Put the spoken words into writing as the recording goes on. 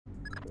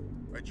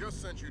I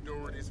just sent you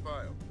Doherty's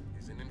file.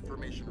 He's in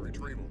information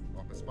retrieval,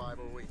 Office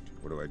 508.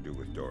 What do I do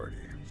with Doherty?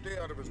 Stay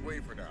out of his way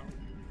for now.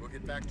 We'll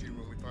get back to you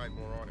when we find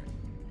more on him.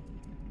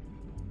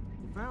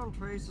 We found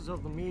traces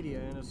of the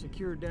media in a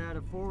secure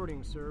data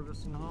forwarding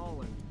service in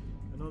Holland.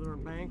 Another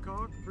in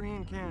Bangkok, 3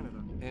 in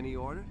Canada. Any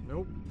order?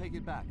 Nope. Take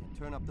it back and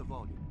turn up the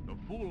volume. The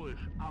foolish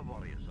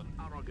avarice and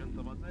arrogance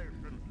of a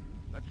nation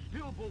that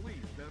still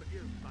believes there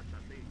is such a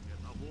thing as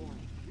a world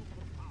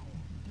superpower.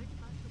 Take it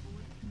back to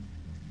boys.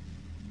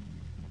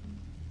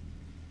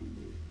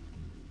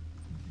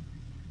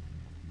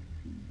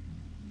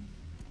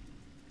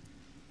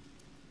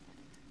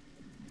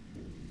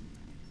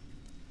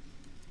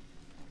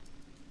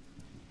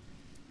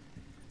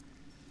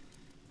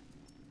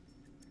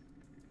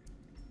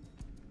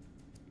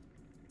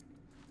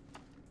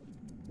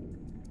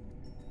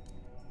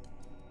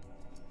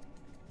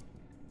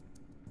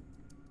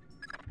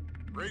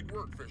 Great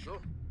work, Fisher.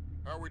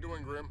 How are we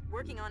doing, Grim?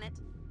 Working on it.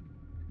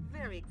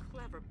 Very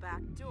clever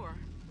back door.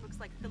 Looks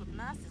like Philip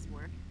Mass's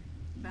work.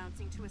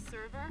 Bouncing to a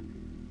server.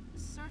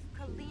 Surf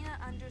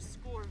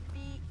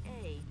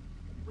Kalina_VA,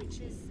 which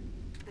is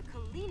the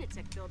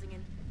Kalinatek building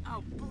in...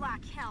 Oh,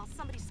 black hell,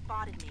 somebody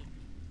spotted me.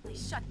 They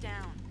shut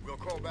down. We'll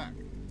call back.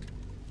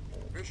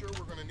 Fisher,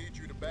 we're gonna need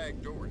you to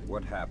bag Doherty.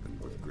 What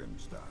happened with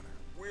Grim's daughter?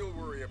 We'll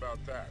worry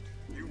about that.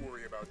 You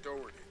worry about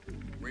Doherty.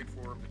 Wait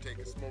for him to take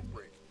a smoke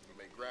break. It'll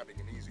make grabbing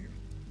him easier.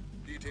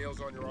 Details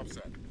on your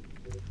offset.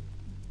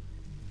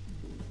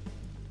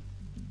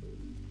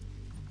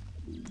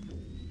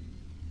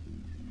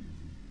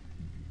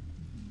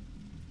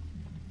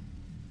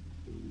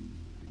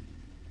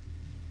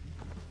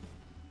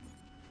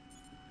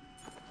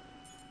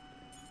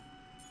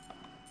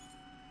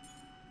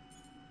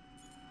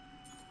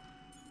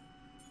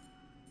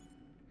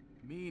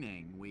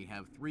 Meaning we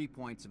have 3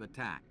 points of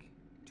attack.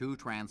 2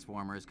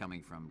 transformers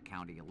coming from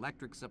County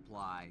Electric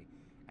Supply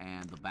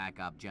and the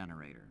backup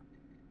generator.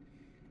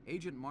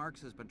 Agent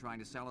Marks has been trying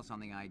to sell us on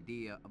the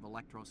idea of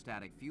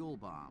electrostatic fuel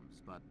bombs,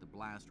 but the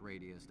blast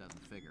radius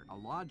doesn't figure. A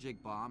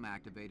logic bomb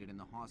activated in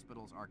the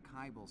hospital's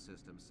archival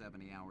system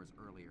 70 hours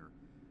earlier,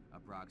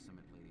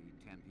 approximately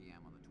 10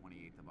 p.m. on the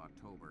 28th of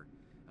October,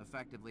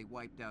 effectively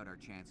wiped out our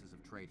chances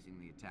of tracing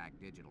the attack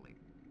digitally.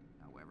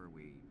 However,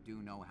 we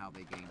do know how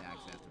they gained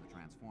access to the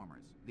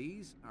transformers.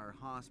 These are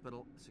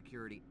hospital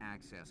security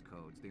access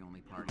codes. The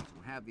only parties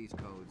who have these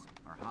codes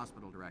are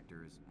hospital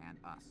directors and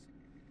us.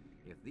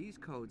 If these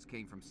codes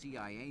came from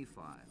CIA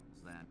files,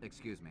 then...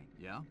 Excuse me,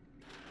 yeah?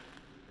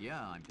 Yeah,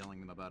 I'm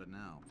telling them about it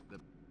now.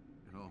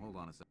 Oh, hold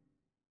on a sec.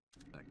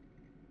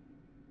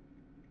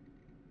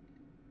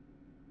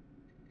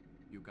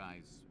 You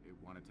guys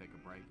want to take a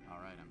break? All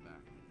right, I'm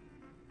back.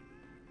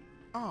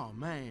 Oh,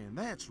 man,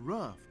 that's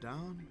rough,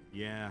 Don.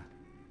 Yeah,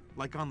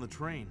 like on the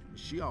train.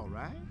 Is she all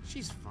right?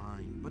 She's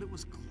fine, but it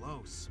was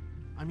close.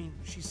 I mean,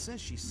 she says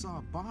she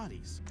saw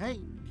bodies.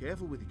 Hey,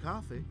 careful with your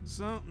coffee.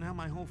 So, now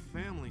my whole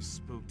family's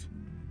spooked.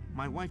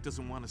 My wife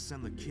doesn't want to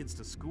send the kids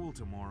to school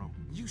tomorrow.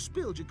 You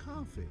spilled your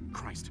coffee.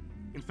 Christ.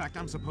 In fact,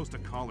 I'm supposed to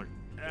call her.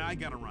 I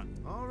gotta run.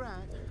 All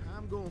right,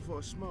 I'm going for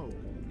a smoke.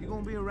 You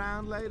gonna be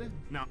around later?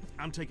 No,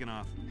 I'm taking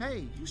off.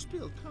 Hey, you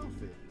spilled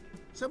coffee.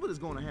 Somebody's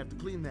gonna have to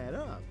clean that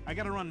up. I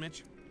gotta run,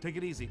 Mitch. Take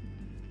it easy.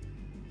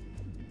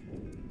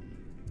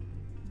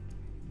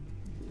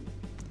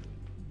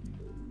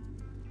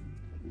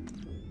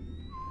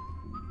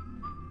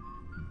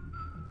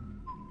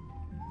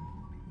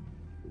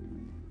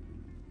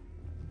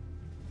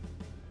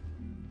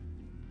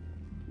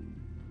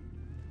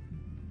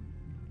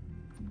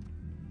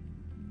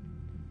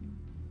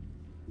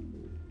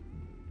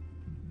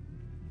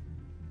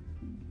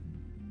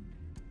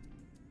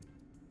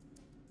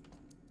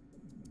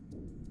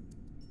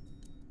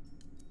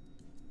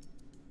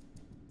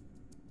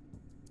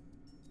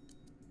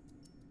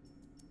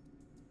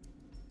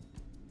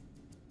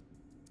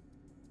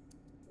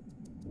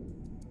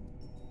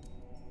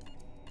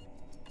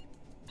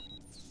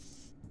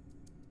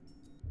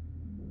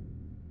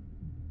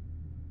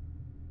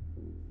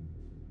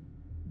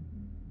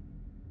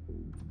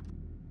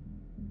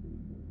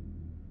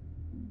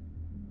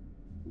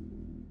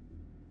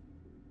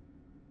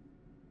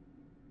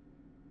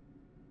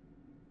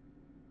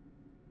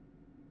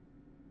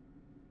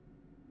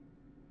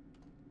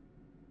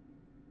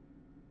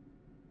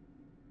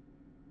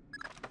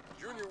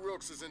 Junior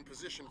Wilkes is in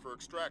position for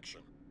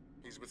extraction.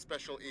 He's with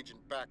Special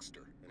Agent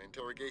Baxter, an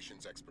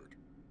interrogations expert.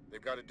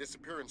 They've got a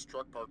disappearance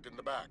truck parked in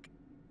the back.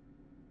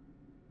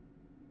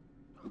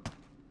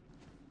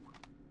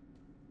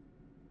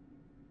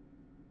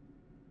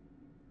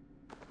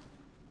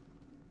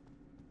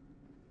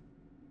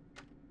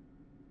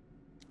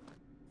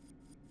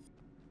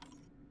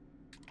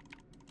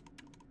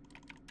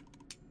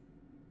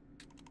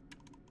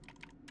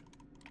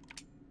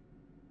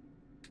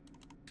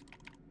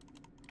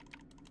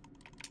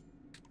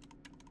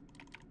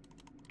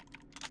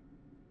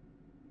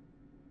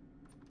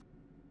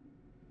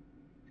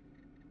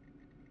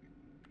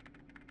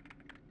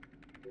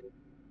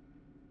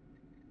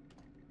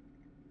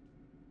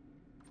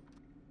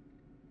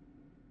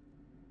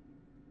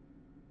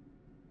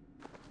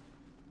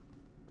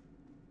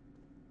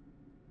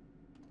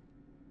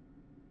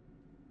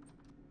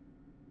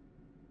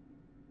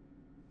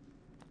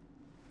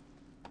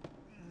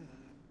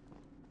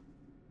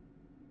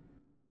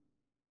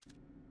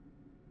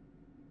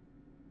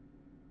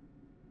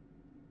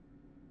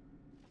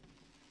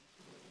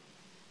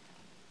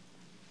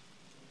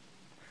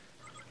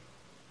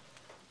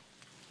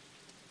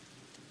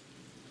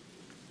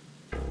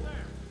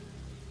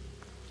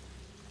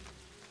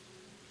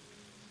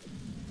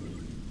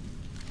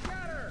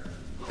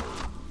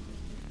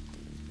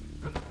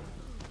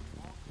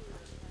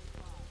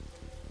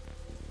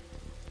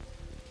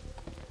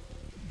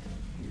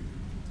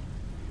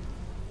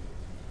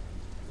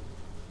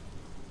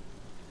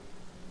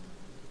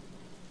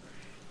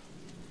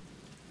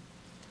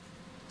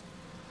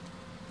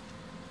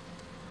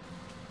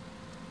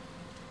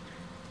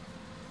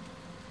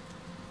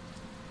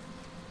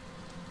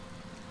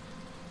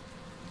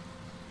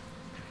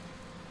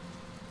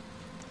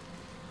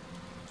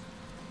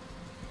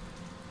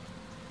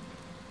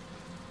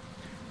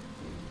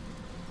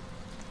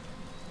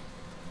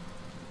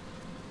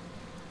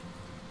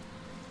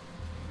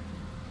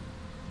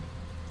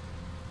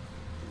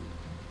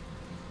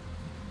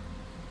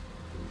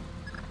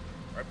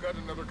 Got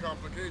another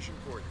complication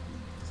for you.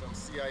 Some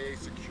CIA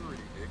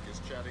security dick is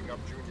chatting up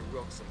Junior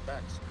Wilkes and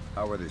Baxter.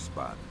 How were they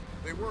spotted?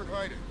 They weren't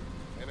hiding.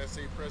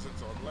 NSA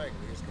presence on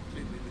Langley is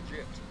completely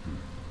legit.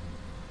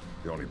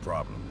 The only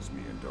problem is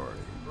me and Doherty.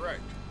 Right.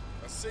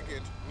 A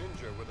SIGINT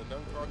ninja with an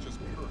unconscious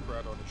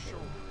bureaucrat on his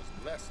shoulder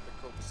is less than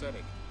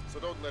copacetic, so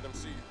don't let him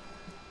see you.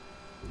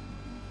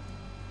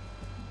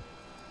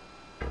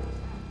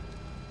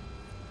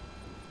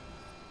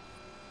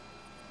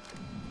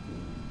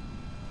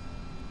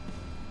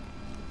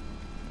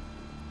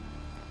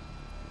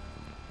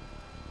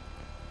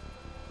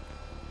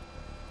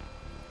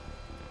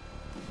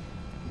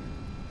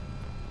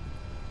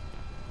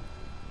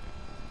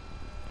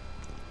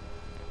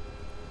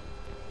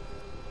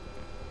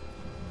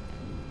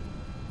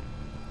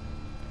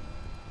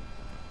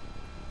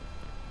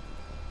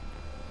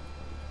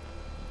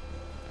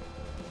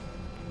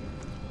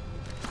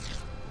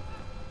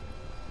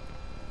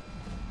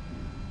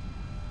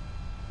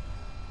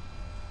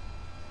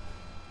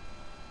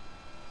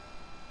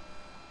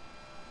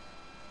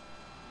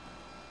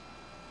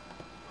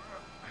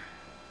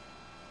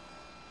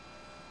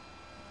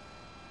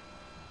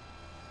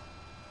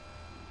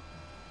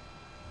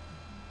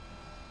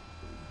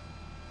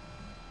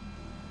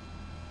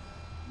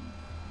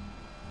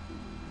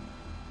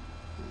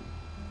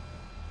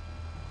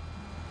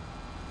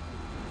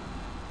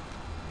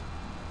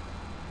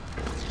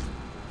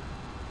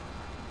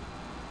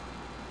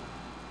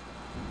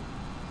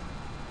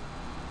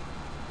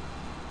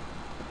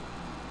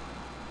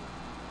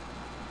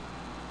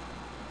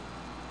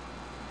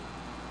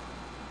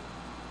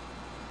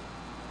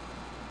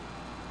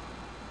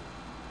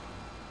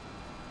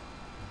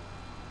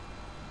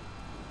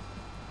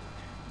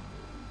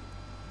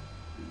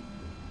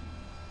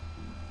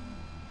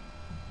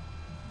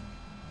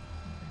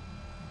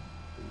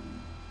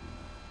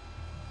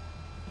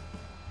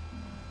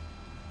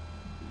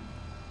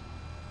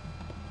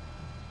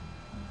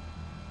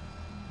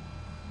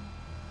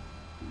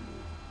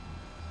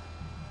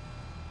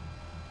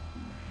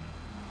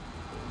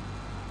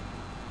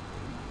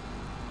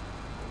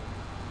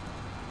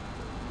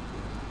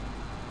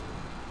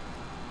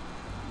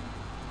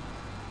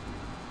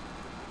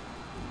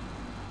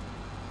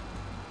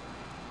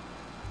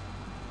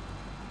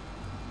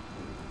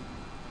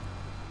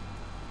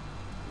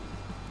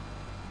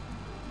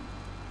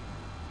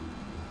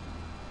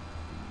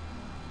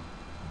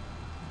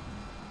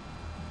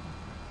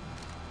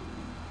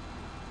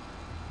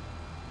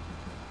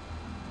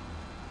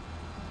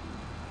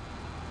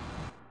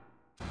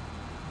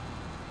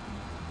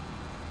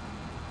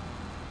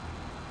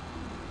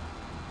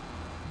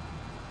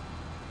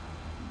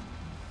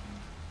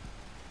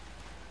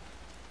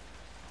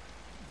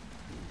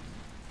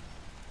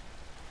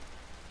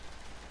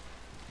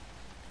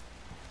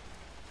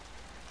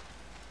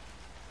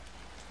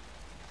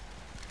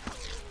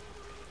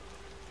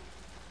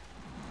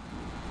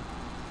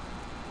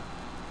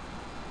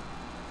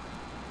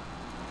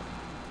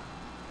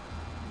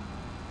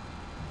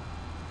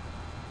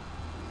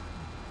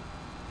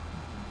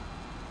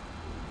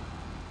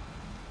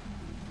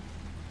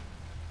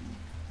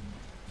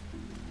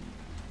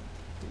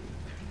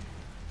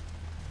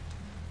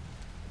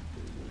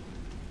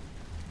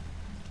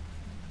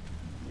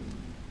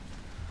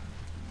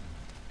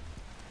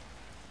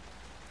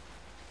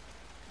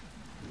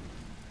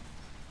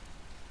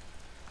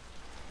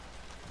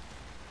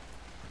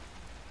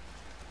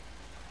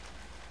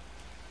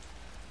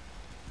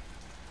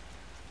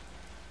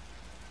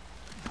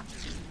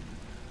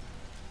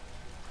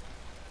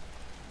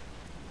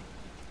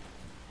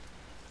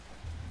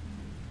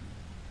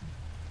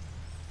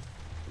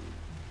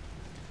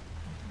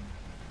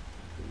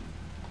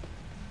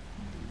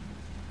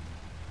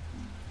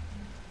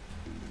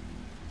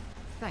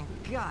 Thank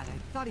God,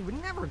 I thought he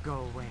would never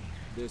go away.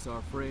 This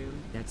our friend,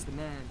 That's the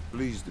man.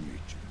 Pleased to meet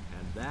you.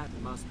 and that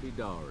must be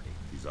Doherty.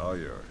 He's all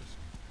yours.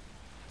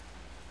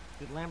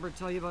 Did Lambert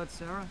tell you about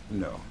Sarah?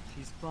 No.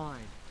 She's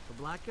fine. The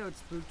blackout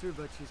spooked her,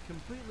 but she's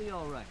completely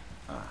alright.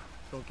 Ah,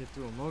 Don't get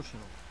too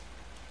emotional.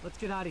 Let's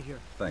get out of here.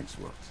 thanks,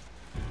 Wilkes.